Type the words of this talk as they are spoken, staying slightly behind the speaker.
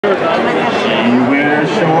She wears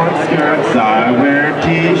short skirts, I wear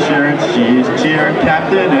t-shirts. She's cheer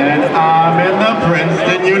captain and I'm in the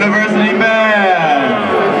Princeton University band.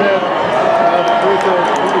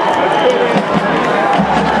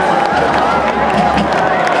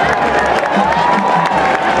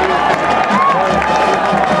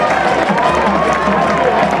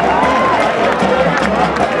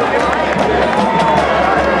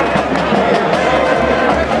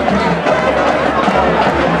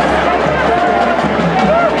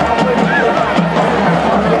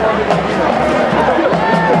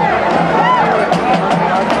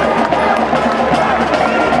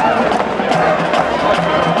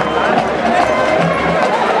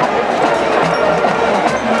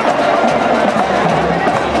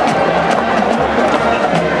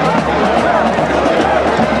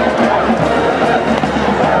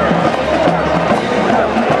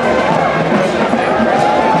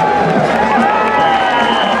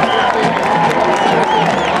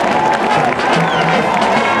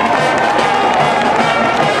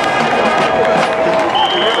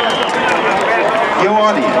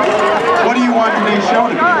 What do you want today's show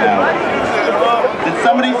to be about? Did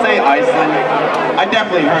somebody say Iceland? I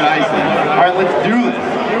definitely heard Iceland. Alright, let's do this.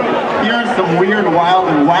 Here are some weird, wild,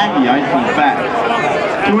 and wacky Iceland facts.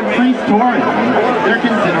 To increase tourism, they're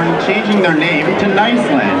considering changing their name to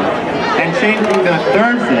Niceland and changing the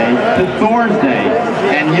Thursday to Thorsday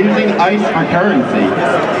and using ice for currency.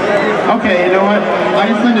 Okay, you know what?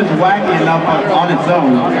 Iceland is wacky enough on its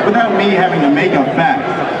own without me having to make up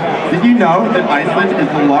facts. Did you know that Iceland is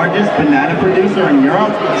the largest banana producer in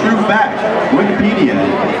Europe? True fact. Wikipedia.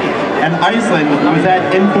 And Iceland was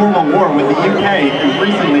at informal war with the UK as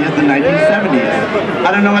recently as the 1970s.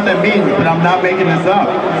 I don't know what that means, but I'm not making this up.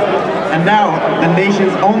 And now, the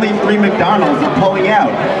nation's only 3 McDonald's are pulling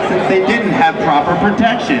out since they didn't have proper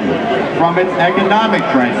protection from its economic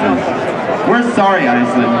crisis. We're sorry,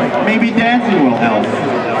 Iceland. Maybe dancing will help.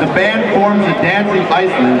 The band forms a dancing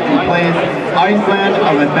Iceland and plays Iceland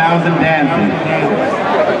of 1,000 Dances.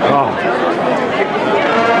 Oh.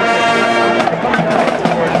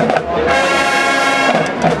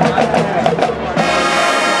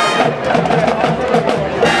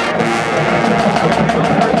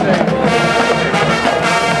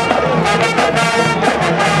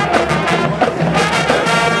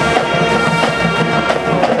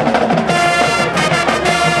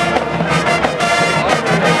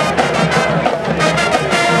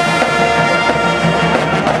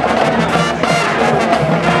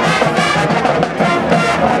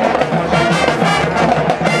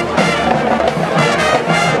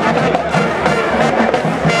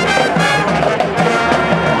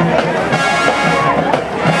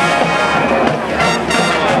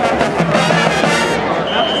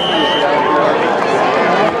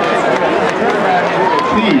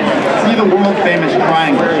 The world-famous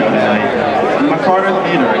Triangle show tonight in the McCarter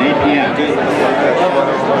Theater at 8 p.m.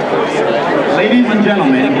 Ladies and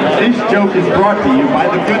gentlemen, this joke is brought to you by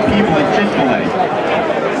the good people at Chick-fil-A.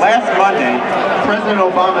 Last Monday, President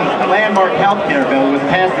Obama's landmark health care bill was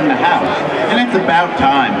passed in the House, and it's about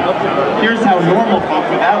time. Here's how normal folk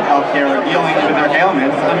without health care are dealing with their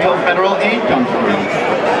ailments until federal aid comes through.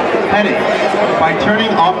 Headache, by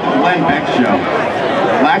turning off the Glenn Beck show.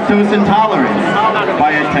 Lactose intolerance,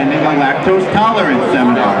 by attending a lactose tolerance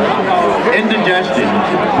seminar. Indigestion,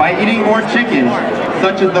 by eating more chicken,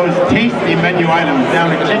 such as those tasty menu items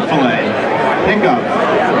down at Chick-fil-A. Hiccups.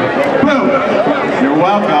 Boom! You're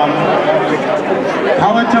welcome.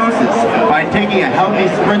 Halitosis, by taking a healthy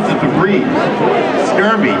spritz of Febreze.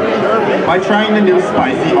 Scurvy, by trying the new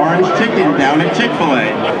spicy orange chicken down at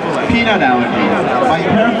Chick-fil-A. Peanut allergies, by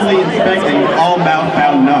carefully inspecting all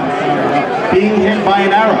mouthbound nuts. Being hit by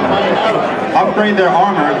an arrow. Upgrade their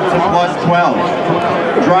armor to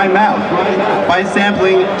 +12. Dry mouth, by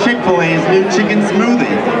sampling Chick-fil-A's new chicken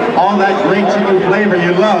smoothie. All that great chicken flavor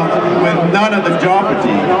you love with none of the jaw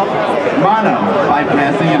fatigue. Mono, by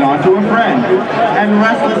passing it on to a friend. And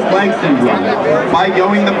restless leg syndrome, by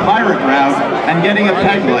going the pirate route and getting a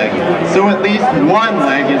peg leg, so at least one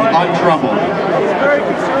leg is untroubled.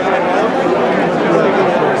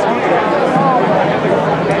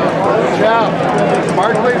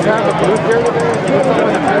 Mark, please have a booth here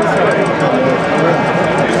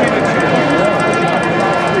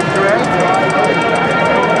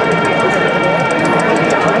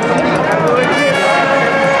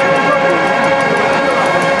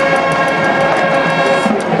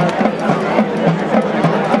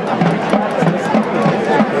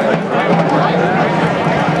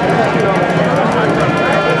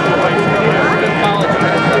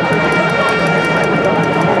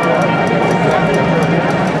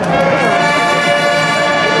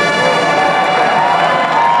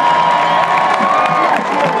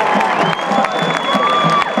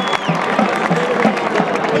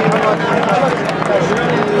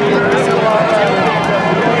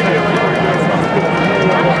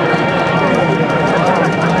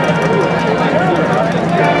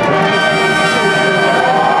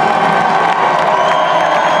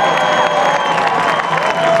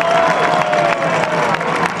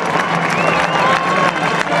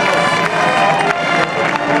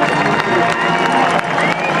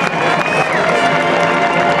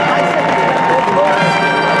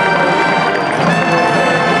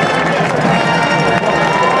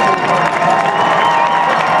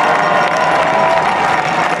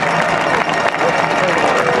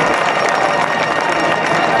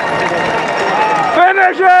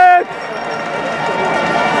Action!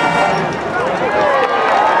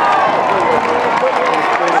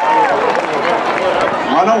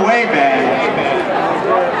 Run away,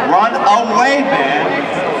 man. Run away, man.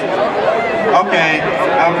 Okay,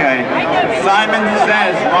 okay. Simon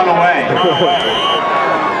says run away.